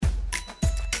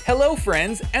Hello,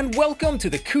 friends, and welcome to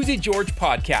the Koozy George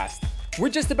podcast. We're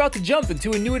just about to jump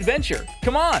into a new adventure.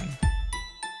 Come on!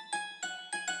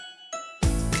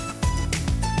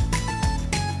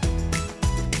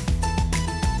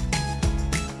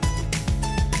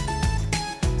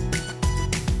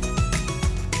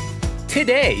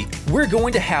 Today, we're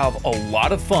going to have a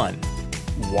lot of fun.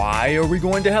 Why are we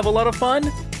going to have a lot of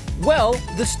fun? Well,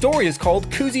 the story is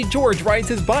called Koozy George Rides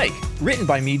His Bike, written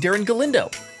by me, Darren Galindo.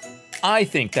 I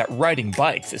think that riding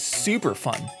bikes is super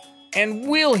fun. And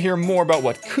we'll hear more about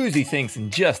what Koozy thinks in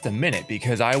just a minute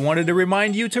because I wanted to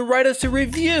remind you to write us a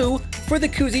review for the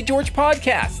Koozy George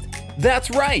podcast. That's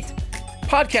right!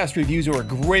 Podcast reviews are a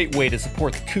great way to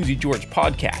support the Koozy George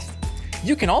podcast.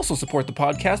 You can also support the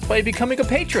podcast by becoming a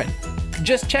patron.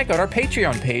 Just check out our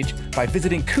Patreon page by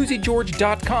visiting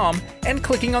koozygeorge.com and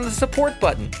clicking on the support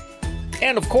button.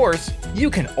 And of course,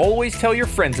 you can always tell your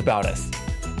friends about us.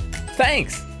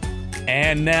 Thanks!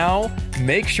 And now,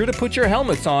 make sure to put your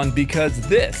helmets on because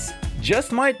this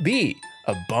just might be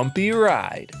a bumpy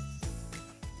ride.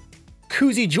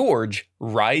 Koozy George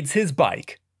rides his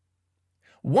bike.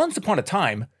 Once upon a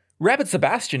time, Rabbit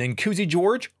Sebastian and Koozy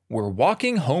George were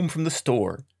walking home from the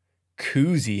store.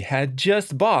 Koozy had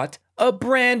just bought a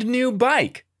brand new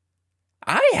bike.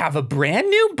 "I have a brand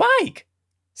new bike,"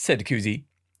 said Koozy.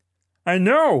 "I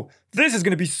know, this is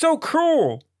going to be so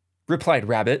cool," replied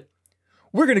Rabbit.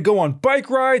 "We're going to go on bike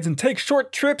rides and take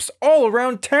short trips all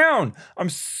around town. I'm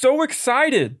so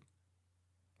excited."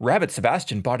 Rabbit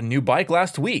Sebastian bought a new bike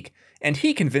last week, and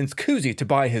he convinced Koozy to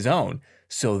buy his own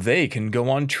so they can go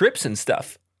on trips and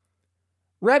stuff.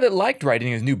 Rabbit liked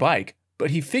riding his new bike,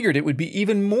 but he figured it would be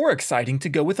even more exciting to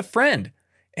go with a friend.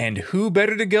 And who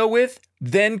better to go with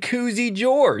than Koozy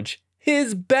George,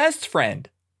 his best friend?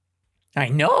 "I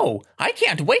know, I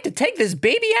can't wait to take this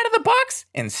baby out of the box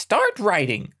and start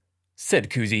riding,"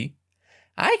 said Koozy.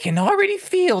 "I can already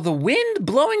feel the wind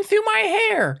blowing through my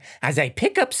hair as I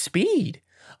pick up speed.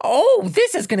 Oh,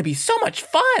 this is going to be so much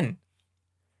fun."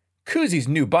 Koozy's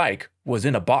new bike was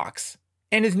in a box,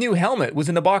 and his new helmet was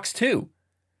in a box too.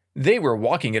 They were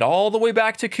walking it all the way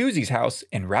back to Koozy's house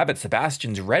in Rabbit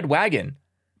Sebastian's red wagon.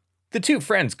 The two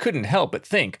friends couldn't help but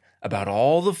think about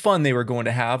all the fun they were going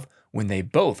to have when they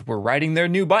both were riding their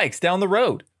new bikes down the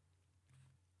road.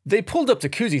 They pulled up to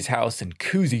Koozy's house and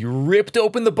Koozy ripped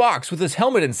open the box with his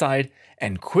helmet inside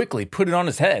and quickly put it on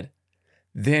his head.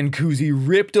 Then Koozy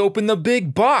ripped open the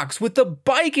big box with the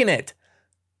bike in it.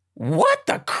 "What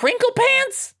the crinkle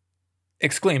pants?"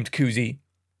 exclaimed Koozy.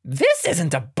 "This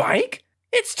isn't a bike,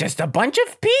 it's just a bunch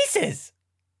of pieces."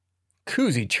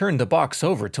 Koozy turned the box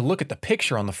over to look at the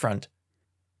picture on the front.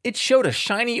 It showed a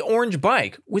shiny orange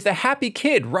bike with a happy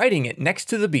kid riding it next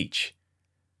to the beach.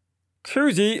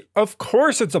 "Koozy, of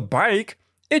course it's a bike.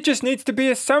 It just needs to be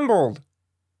assembled,"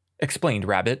 explained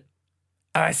Rabbit.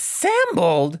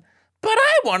 "Assembled? But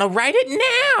I want to ride it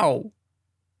now,"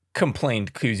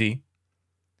 complained Koozy.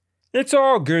 "It's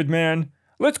all good, man.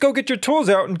 Let's go get your tools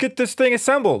out and get this thing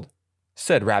assembled,"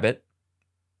 said Rabbit.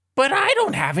 "But I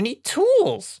don't have any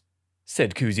tools,"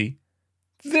 said Koozy.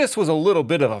 This was a little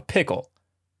bit of a pickle,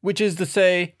 which is to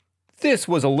say, this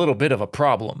was a little bit of a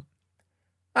problem.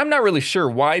 I'm not really sure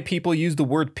why people use the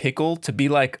word pickle to be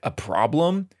like a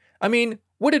problem. I mean,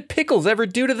 what did pickles ever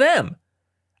do to them?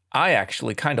 I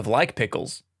actually kind of like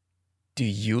pickles. Do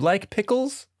you like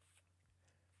pickles?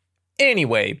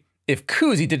 Anyway, if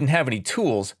Koozy didn't have any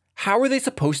tools, how are they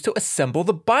supposed to assemble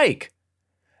the bike?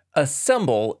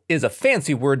 Assemble is a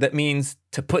fancy word that means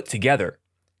to put together.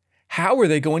 How are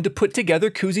they going to put together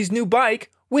Koozy's new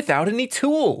bike without any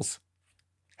tools?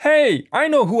 "Hey, I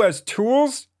know who has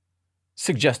tools,"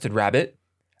 suggested Rabbit.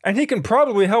 "And he can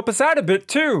probably help us out a bit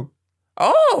too."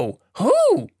 "Oh,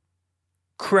 who?"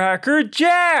 "Cracker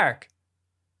Jack!"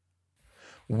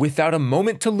 Without a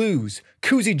moment to lose,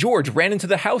 Koozy George ran into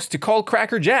the house to call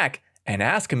Cracker Jack and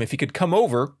ask him if he could come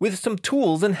over with some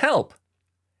tools and help.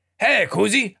 "Hey,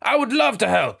 Koozy, I would love to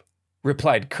help,"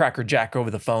 replied Cracker Jack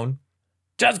over the phone.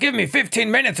 "Just give me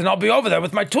 15 minutes and I'll be over there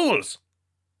with my tools."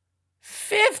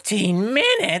 15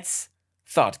 minutes?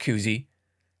 Thought Koozy.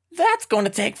 That's going to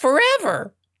take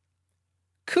forever.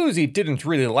 Koozy didn't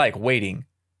really like waiting.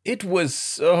 It was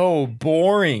so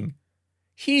boring.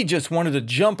 He just wanted to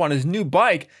jump on his new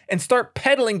bike and start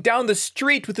pedaling down the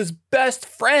street with his best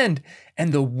friend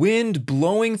and the wind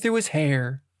blowing through his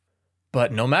hair.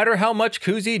 But no matter how much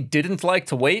Koozy didn't like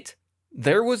to wait,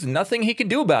 there was nothing he could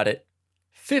do about it.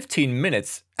 15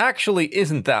 minutes actually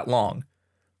isn't that long.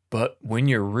 But when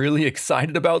you're really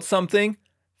excited about something,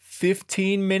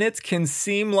 15 minutes can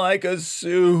seem like a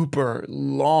super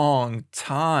long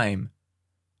time.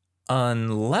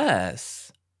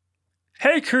 Unless...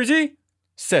 "Hey, Koozy,"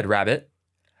 said Rabbit.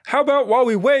 How about while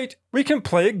we wait, we can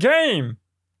play a game?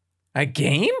 A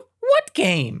game? What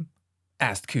game?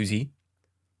 asked Koozy.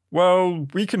 Well,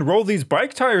 we can roll these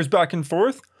bike tires back and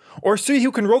forth, or see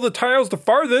who can roll the tiles the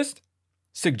farthest,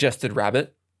 suggested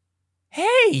Rabbit.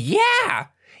 Hey, yeah!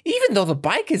 Even though the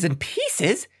bike is in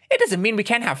pieces, it doesn't mean we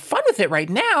can't have fun with it right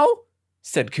now,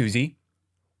 said Koozy.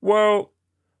 Well,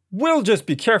 we'll just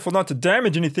be careful not to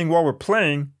damage anything while we're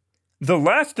playing. The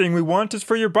last thing we want is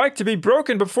for your bike to be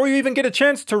broken before you even get a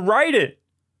chance to ride it.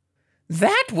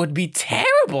 That would be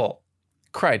terrible,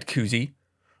 cried Koozy.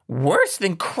 Worse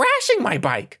than crashing my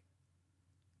bike.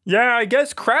 Yeah, I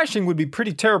guess crashing would be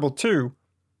pretty terrible too,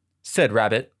 said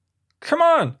Rabbit. Come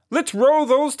on, let's roll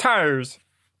those tires.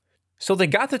 So they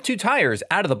got the 2 tires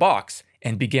out of the box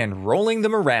and began rolling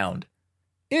them around.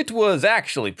 It was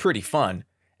actually pretty fun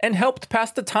and helped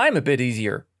pass the time a bit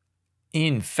easier.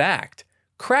 In fact,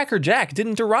 Cracker Jack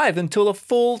didn't arrive until a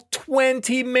full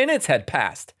 20 minutes had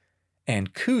passed,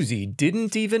 and Koozy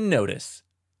didn't even notice.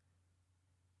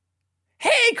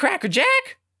 Hey, Cracker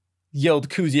Jack! Yelled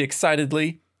Koozy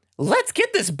excitedly. Let's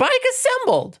get this bike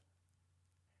assembled!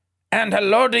 And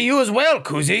hello to you as well,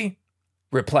 Koozy,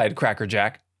 replied Cracker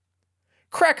Jack.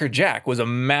 Cracker Jack was a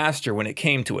master when it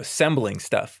came to assembling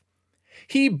stuff.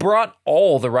 He brought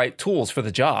all the right tools for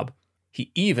the job.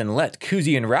 He even let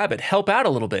Koozy and Rabbit help out a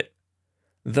little bit.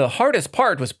 The hardest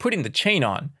part was putting the chain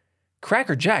on.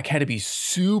 Cracker Jack had to be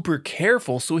super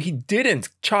careful so he didn't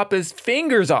chop his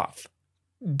fingers off.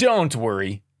 Don't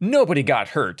worry, nobody got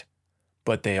hurt,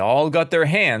 but they all got their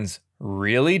hands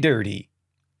really dirty.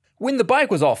 When the bike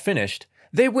was all finished,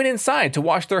 they went inside to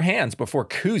wash their hands before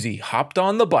Koozy hopped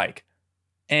on the bike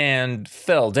and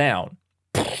fell down.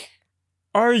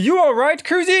 Are you all right,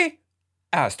 Koozy?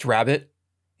 asked Rabbit.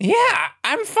 Yeah,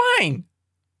 I'm fine,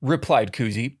 replied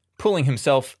Koozy, pulling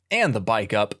himself and the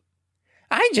bike up.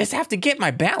 I just have to get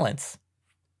my balance.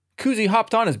 Koozy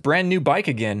hopped on his brand new bike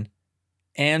again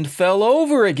and fell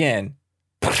over again.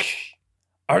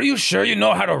 Are you sure you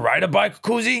know how to ride a bike,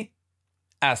 Koozy?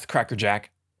 asked Cracker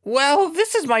Jack. Well,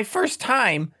 this is my first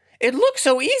time. It looks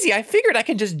so easy I figured I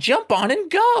could just jump on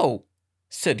and go,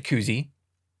 said Koozy.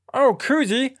 Oh,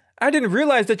 Koozy, I didn't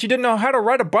realize that you didn't know how to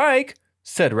ride a bike,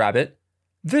 said Rabbit.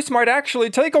 This might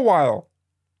actually take a while.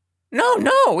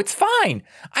 No, it's fine.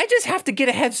 I just have to get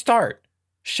a head start,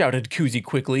 shouted Koozy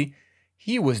quickly.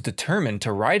 He was determined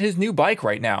to ride his new bike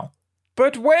right now.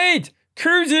 But wait,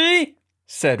 Koozy,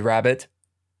 said Rabbit.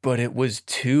 But it was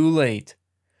too late.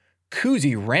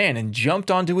 Koozy ran and jumped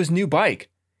onto his new bike.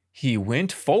 He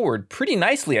went forward pretty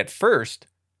nicely at first,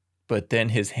 but then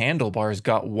his handlebars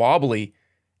got wobbly,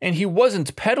 and he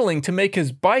wasn't pedaling to make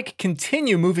his bike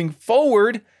continue moving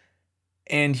forward,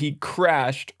 and he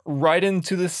crashed right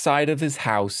into the side of his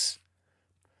house.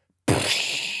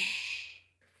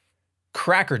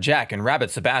 Cracker Jack and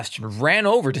Rabbit Sebastian ran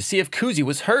over to see if Koozy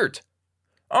was hurt.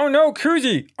 Oh no,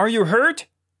 Koozy, are you hurt?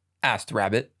 asked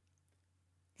Rabbit.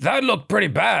 That looked pretty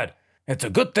bad. It's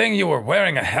a good thing you were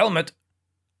wearing a helmet,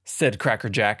 said Cracker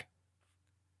Jack.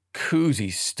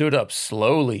 Koozy stood up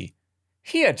slowly.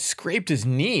 He had scraped his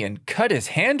knee and cut his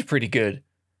hand pretty good.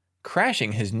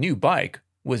 Crashing his new bike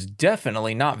was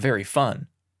definitely not very fun.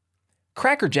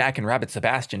 Cracker Jack and Rabbit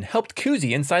Sebastian helped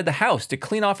Koozy inside the house to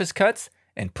clean off his cuts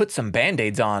and put some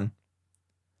band-aids on.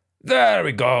 There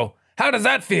we go. How does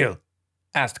that feel?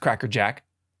 asked Cracker Jack.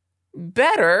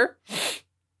 Better,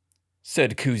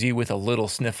 said Koozy with a little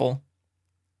sniffle.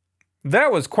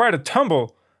 That was quite a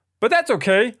tumble, but that's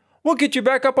okay. We'll get you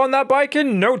back up on that bike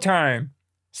in no time,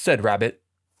 said Rabbit.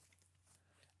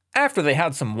 After they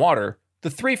had some water, the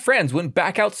 3 friends went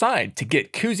back outside to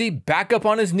get Koozy back up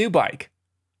on his new bike.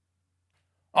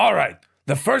 All right,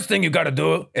 the first thing you gotta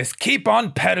do is keep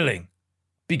on pedaling,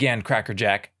 began Cracker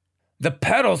Jack. The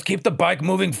pedals keep the bike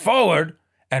moving forward,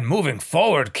 and moving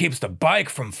forward keeps the bike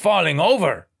from falling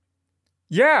over.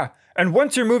 Yeah, and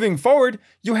once you're moving forward,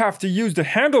 you have to use the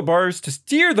handlebars to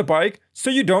steer the bike so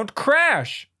you don't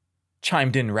crash,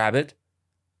 chimed in Rabbit.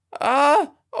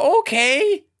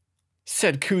 Okay,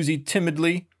 said Koozy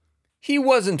timidly. He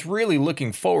wasn't really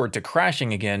looking forward to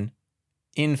crashing again.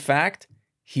 In fact,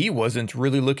 he wasn't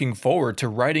really looking forward to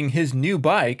riding his new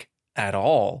bike at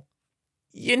all.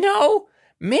 You know,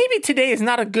 maybe today is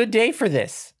not a good day for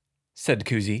this, said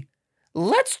Koozy.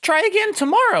 Let's try again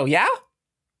tomorrow, yeah?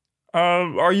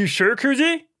 Are you sure,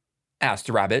 Koozy? asked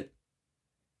Rabbit.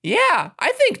 Yeah,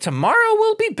 I think tomorrow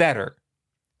will be better,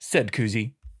 said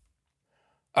Koozy.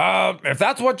 If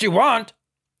that's what you want,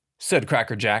 said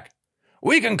Cracker Jack,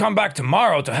 we can come back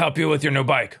tomorrow to help you with your new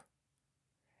bike.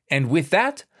 And with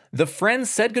that, the friends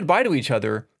said goodbye to each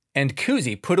other, and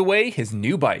Koozy put away his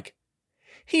new bike.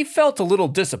 He felt a little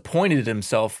disappointed at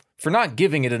himself for not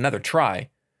giving it another try,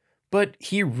 but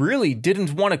he really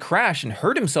didn't want to crash and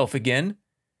hurt himself again.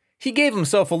 He gave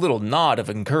himself a little nod of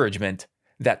encouragement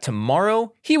that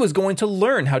tomorrow he was going to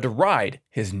learn how to ride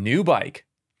his new bike.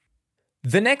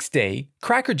 The next day,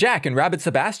 Cracker Jack and Rabbit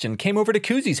Sebastian came over to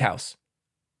Koozy's house.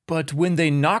 But when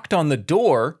they knocked on the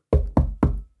door,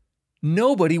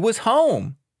 nobody was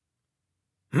home.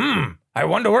 I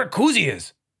wonder where Koozy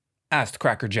is, asked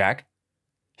Cracker Jack.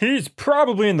 He's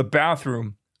probably in the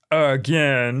bathroom.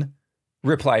 Again,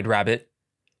 replied Rabbit.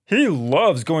 He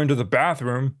loves going to the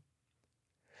bathroom.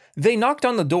 They knocked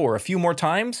on the door a few more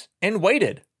times and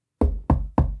waited.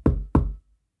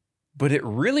 But it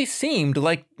really seemed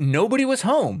like nobody was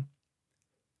home.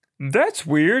 That's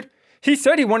weird. He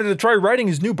said he wanted to try riding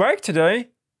his new bike today,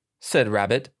 said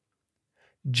Rabbit.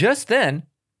 Just then,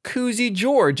 Koozy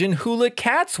George and Hula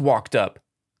Cats walked up.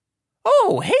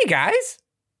 Oh, hey guys,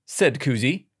 said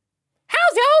Koozy.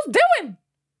 How's y'all doing?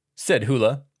 Said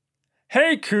Hula.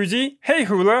 Hey Koozy, hey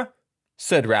Hula,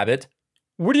 said Rabbit.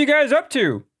 What are you guys up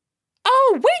to?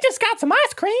 Oh, we just got some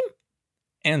ice cream,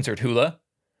 answered Hula.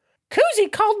 Koozy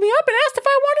called me up and asked if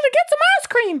I wanted to get some ice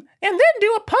cream and then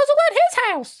do a puzzle at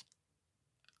his house.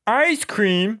 Ice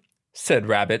cream, said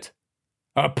Rabbit.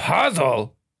 A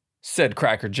puzzle, said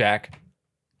Cracker Jack.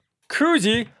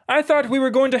 Koozy, I thought we were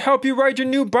going to help you ride your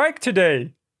new bike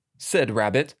today, said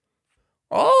Rabbit.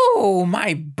 Oh,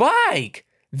 my bike!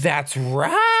 That's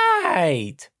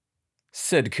right,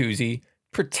 said Koozy,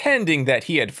 pretending that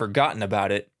he had forgotten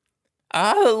about it.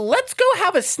 Let's go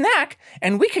have a snack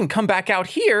and we can come back out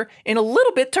here in a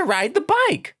little bit to ride the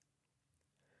bike.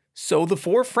 So the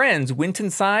four friends went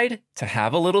inside to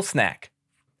have a little snack.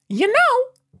 You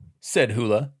know, said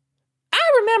Hula, I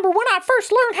remember when I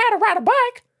first learned how to ride a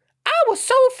bike, I was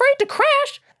so afraid to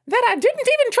crash that I didn't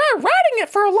even try riding it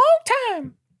for a long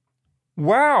time.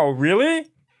 Wow, really?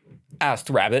 asked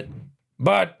Rabbit.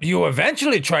 But you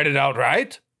eventually tried it out,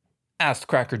 right? asked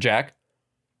Cracker Jack.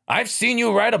 I've seen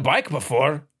you ride a bike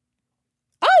before.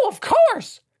 Oh, of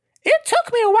course. It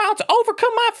took me a while to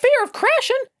overcome my fear of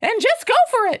crashing and just go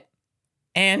for it.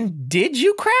 And did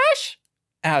you crash?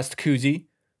 asked Koozy.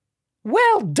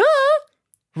 Well, duh,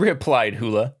 replied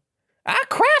Hula. I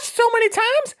crashed so many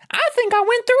times, I think I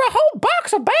went through a whole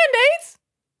box of Band-Aids.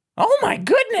 Oh my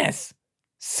goodness,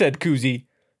 said Koozy.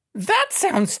 That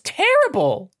sounds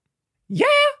terrible. Yeah,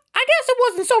 I guess it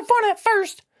wasn't so fun at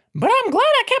first, but I'm glad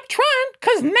I kept trying,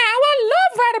 'cause now I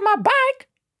love riding my bike.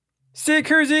 See,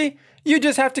 Koozy, you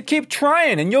just have to keep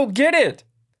trying and you'll get it,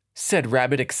 said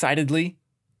Rabbit excitedly.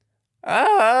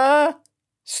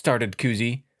 Started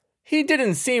Koozy. He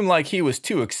didn't seem like he was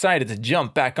too excited to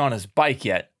jump back on his bike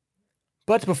yet.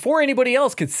 But before anybody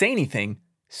else could say anything,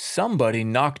 somebody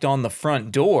knocked on the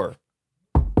front door.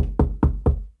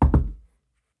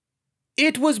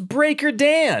 It was Breaker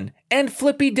Dan and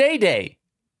Flippy Day Day.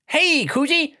 Hey,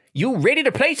 Koozy, you ready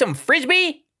to play some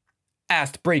frisbee?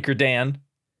 asked Breaker Dan.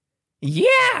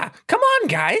 Yeah, come on,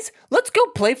 guys. Let's go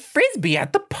play frisbee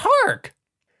at the park,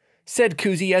 said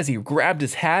Koozy as he grabbed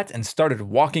his hat and started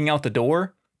walking out the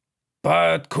door.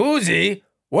 But Koozy,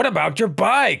 what about your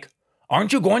bike?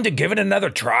 Aren't you going to give it another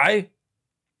try?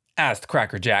 asked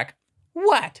Cracker Jack.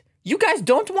 What? You guys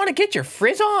don't want to get your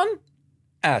frizz on?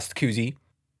 asked Koozy.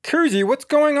 Koozy, what's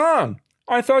going on?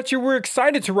 I thought you were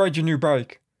excited to ride your new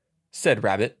bike, said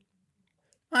Rabbit.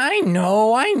 I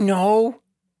know,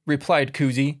 replied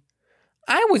Koozy.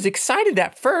 I was excited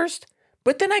at first,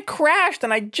 but then I crashed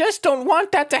and I just don't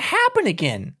want that to happen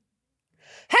again.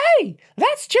 Hey,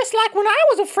 that's just like when I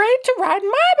was afraid to ride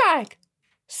my bike,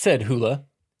 said Hula.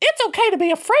 It's okay to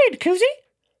be afraid, Koozy.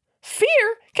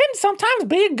 Fear can sometimes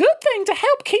be a good thing to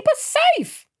help keep us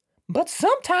safe. But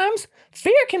sometimes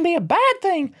fear can be a bad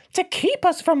thing to keep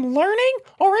us from learning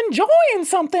or enjoying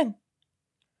something.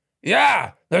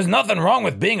 Yeah, there's nothing wrong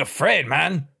with being afraid,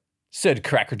 man, said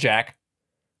Cracker Jack.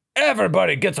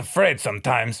 Everybody gets afraid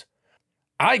sometimes.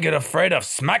 I get afraid of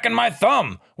smacking my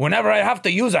thumb whenever I have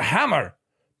to use a hammer.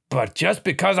 But just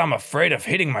because I'm afraid of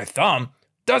hitting my thumb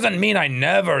doesn't mean I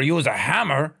never use a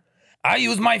hammer. I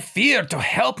use my fear to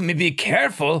help me be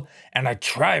careful, and I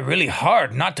try really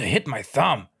hard not to hit my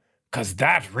thumb, 'cause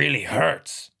that really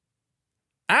hurts.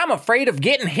 I'm afraid of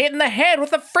getting hit in the head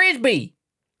with a frisbee,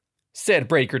 said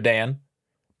Breaker Dan.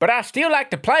 But I still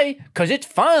like to play 'cause it's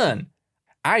fun.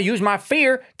 I use my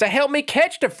fear to help me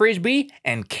catch the frisbee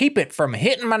and keep it from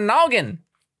hitting my noggin.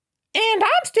 And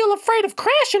I'm still afraid of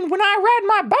crashing when I ride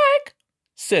my bike,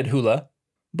 said Hula.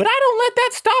 But I don't let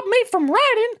that stop me from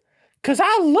riding, 'cause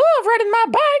I love riding my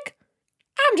bike.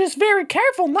 I'm just very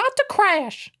careful not to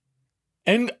crash.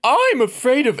 And I'm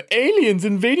afraid of aliens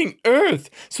invading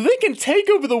Earth so they can take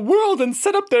over the world and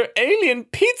set up their alien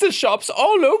pizza shops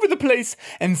all over the place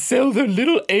and sell their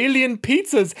little alien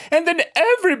pizzas. And then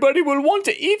everybody will want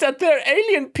to eat at their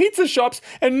alien pizza shops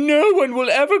and no one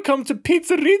will ever come to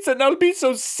Pizzerizza and I'll be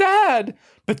so sad.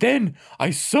 But then I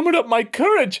summon up my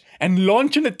courage and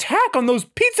launch an attack on those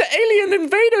pizza alien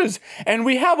invaders, and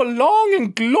we have a long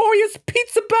and glorious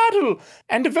pizza battle,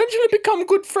 and eventually become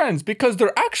good friends because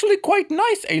they're actually quite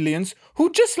nice aliens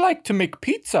who just like to make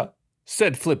pizza,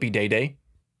 said Flippy Day Day.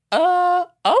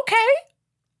 Okay,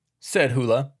 said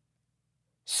Hula.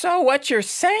 So what you're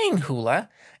saying, Hula,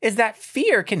 is that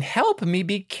fear can help me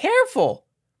be careful.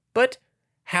 But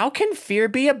how can fear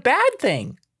be a bad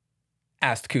thing?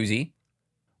 Asked Koozy.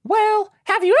 Well,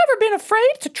 have you ever been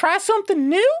afraid to try something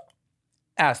new?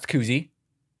 Asked Koozy.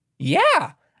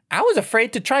 Yeah, I was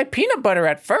afraid to try peanut butter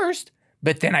at first,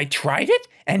 but then I tried it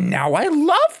and now I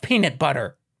love peanut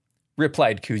butter,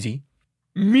 replied Koozy.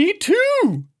 Me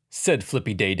too, said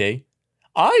Flippy Day Day.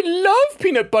 I love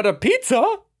peanut butter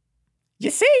pizza. You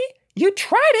see, you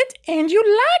tried it and you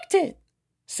liked it,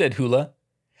 said Hula.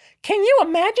 Can you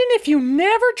imagine if you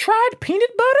never tried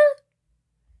peanut butter?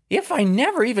 If I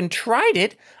never even tried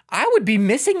it, I would be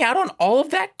missing out on all of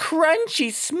that crunchy,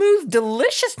 smooth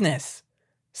deliciousness,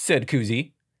 said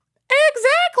Koozy.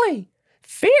 Exactly.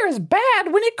 Fear is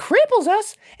bad when it cripples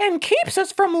us and keeps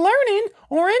us from learning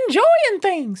or enjoying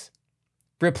things,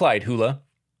 replied Hula.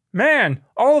 Man,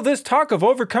 all of this talk of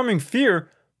overcoming fear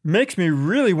makes me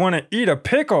really want to eat a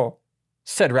pickle,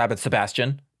 said Rabbit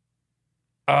Sebastian.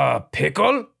 A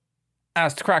pickle?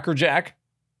 Asked Cracker Jack.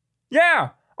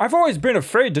 Yeah, I've always been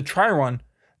afraid to try one.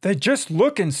 They just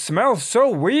look and smell so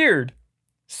weird,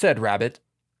 said Rabbit.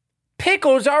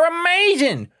 Pickles are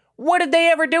amazing! What did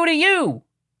they ever do to you?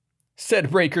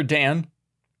 Said Breaker Dan.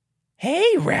 Hey,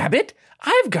 Rabbit,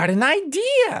 I've got an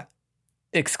idea,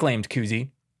 exclaimed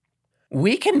Koozy.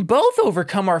 We can both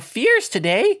overcome our fears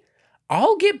today.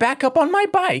 I'll get back up on my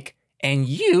bike, and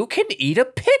you can eat a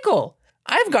pickle.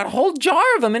 I've got a whole jar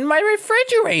of them in my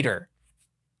refrigerator.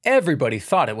 Everybody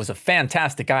thought it was a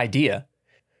fantastic idea.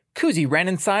 Koozy ran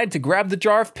inside to grab the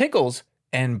jar of pickles,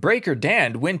 and Breaker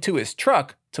Dan went to his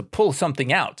truck to pull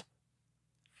something out.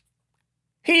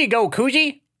 Here you go,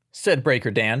 Koozy, said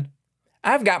Breaker Dan.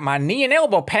 I've got my knee and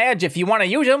elbow pads if you want to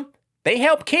use them. They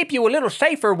help keep you a little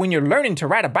safer when you're learning to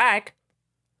ride a bike.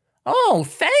 Oh,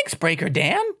 thanks, Breaker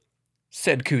Dan,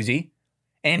 said Koozy.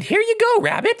 And here you go,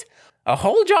 Rabbit. A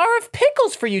whole jar of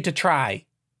pickles for you to try.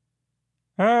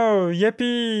 Oh,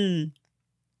 yippee,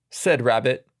 said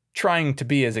Rabbit, trying to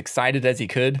be as excited as he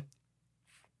could.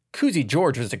 Koozy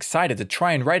George was excited to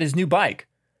try and ride his new bike,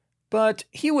 but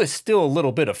he was still a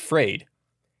little bit afraid.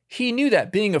 He knew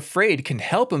that being afraid can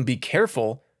help him be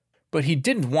careful, but he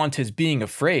didn't want his being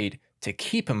afraid to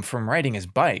keep him from riding his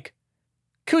bike.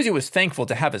 Koozy was thankful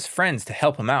to have his friends to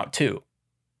help him out too.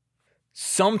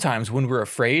 Sometimes when we're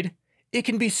afraid, it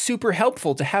can be super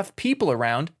helpful to have people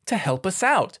around to help us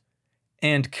out.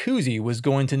 And Koozy was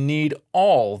going to need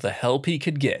all the help he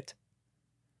could get.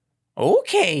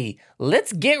 Okay,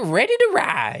 let's get ready to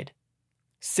ride,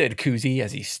 said Koozy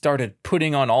as he started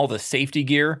putting on all the safety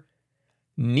gear.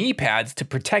 Knee pads to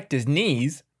protect his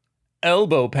knees,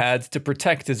 elbow pads to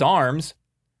protect his arms,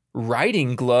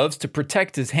 riding gloves to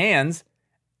protect his hands,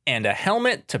 and a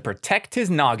helmet to protect his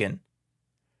noggin.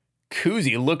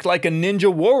 Koozy looked like a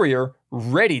ninja warrior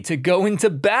ready to go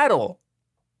into battle.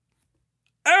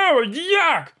 Oh,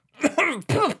 yuck!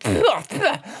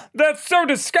 That's so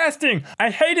disgusting! I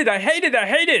hate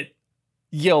it!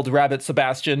 Yelled Rabbit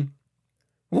Sebastian.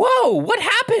 Whoa, what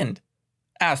happened?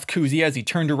 Asked Koozy as he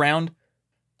turned around.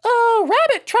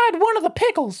 Rabbit tried one of the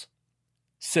pickles,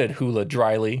 said Hula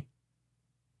dryly.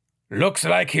 Looks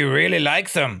like he really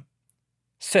likes them,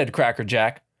 said Cracker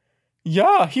Jack.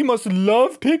 Yeah, he must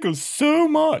love pickles so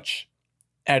much,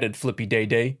 added Flippy Day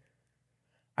Day.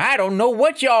 I don't know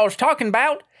what y'all's talking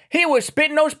about. He was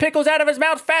spitting those pickles out of his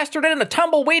mouth faster than a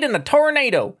tumbleweed in a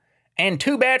tornado. And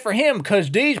too bad for him,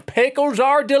 'cause these pickles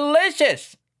are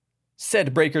delicious,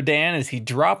 said Breaker Dan as he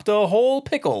dropped a whole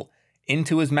pickle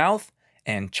into his mouth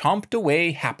and chomped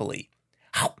away happily.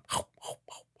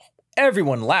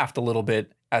 Everyone laughed a little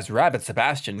bit as Rabbit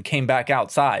Sebastian came back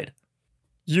outside.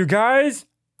 You guys,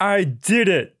 I did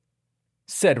it,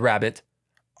 said Rabbit.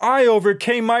 I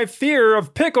overcame my fear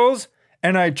of pickles,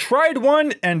 and I tried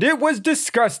one and it was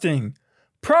disgusting.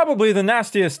 Probably the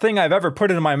nastiest thing I've ever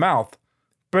put in my mouth.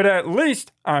 But at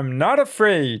least I'm not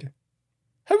afraid.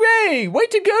 Hooray! Way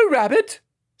to go, Rabbit,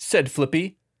 said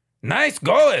Flippy. Nice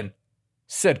going,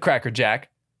 said Cracker Jack.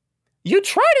 You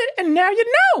tried it and now you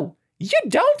know. You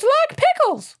don't like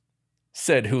pickles,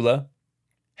 said Hula.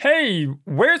 Hey,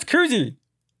 where's Koozy?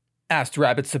 asked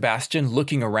Rabbit Sebastian,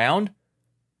 looking around.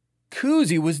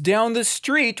 Koozy was down the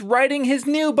street riding his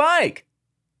new bike.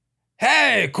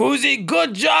 Hey, Koozy,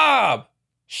 good job!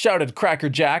 shouted Cracker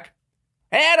Jack.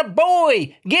 Atta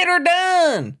boy, get her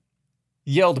done!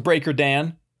 yelled Breaker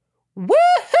Dan.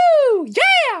 Woohoo!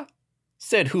 Yeah!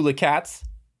 said Hula Cats.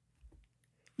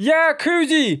 Yeah,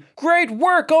 Koozy, great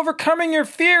work overcoming your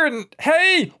fear and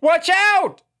hey, watch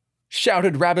out!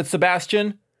 shouted Rabbit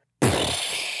Sebastian.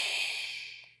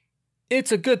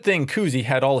 It's a good thing Koozy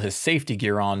had all his safety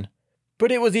gear on.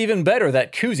 But it was even better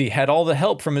that Koozy had all the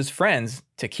help from his friends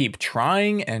to keep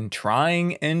trying and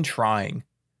trying and trying.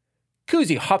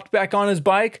 Koozy hopped back on his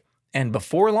bike, and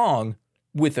before long,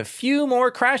 with a few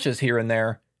more crashes here and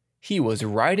there, he was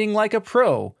riding like a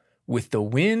pro with the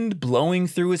wind blowing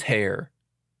through his hair.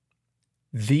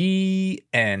 The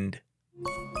end.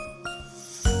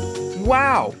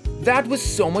 Wow, that was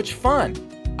so much fun.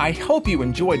 I hope you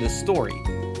enjoyed this story.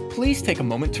 Please take a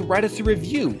moment to write us a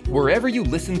review wherever you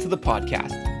listen to the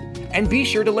podcast. And be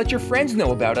sure to let your friends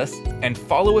know about us and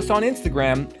follow us on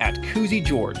Instagram at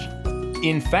KoozyGeorge.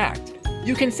 In fact,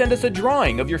 you can send us a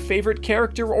drawing of your favorite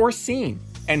character or scene,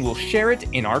 and we'll share it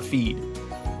in our feed.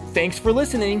 Thanks for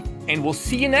listening, and we'll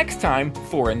see you next time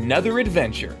for another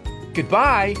adventure.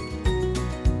 Goodbye!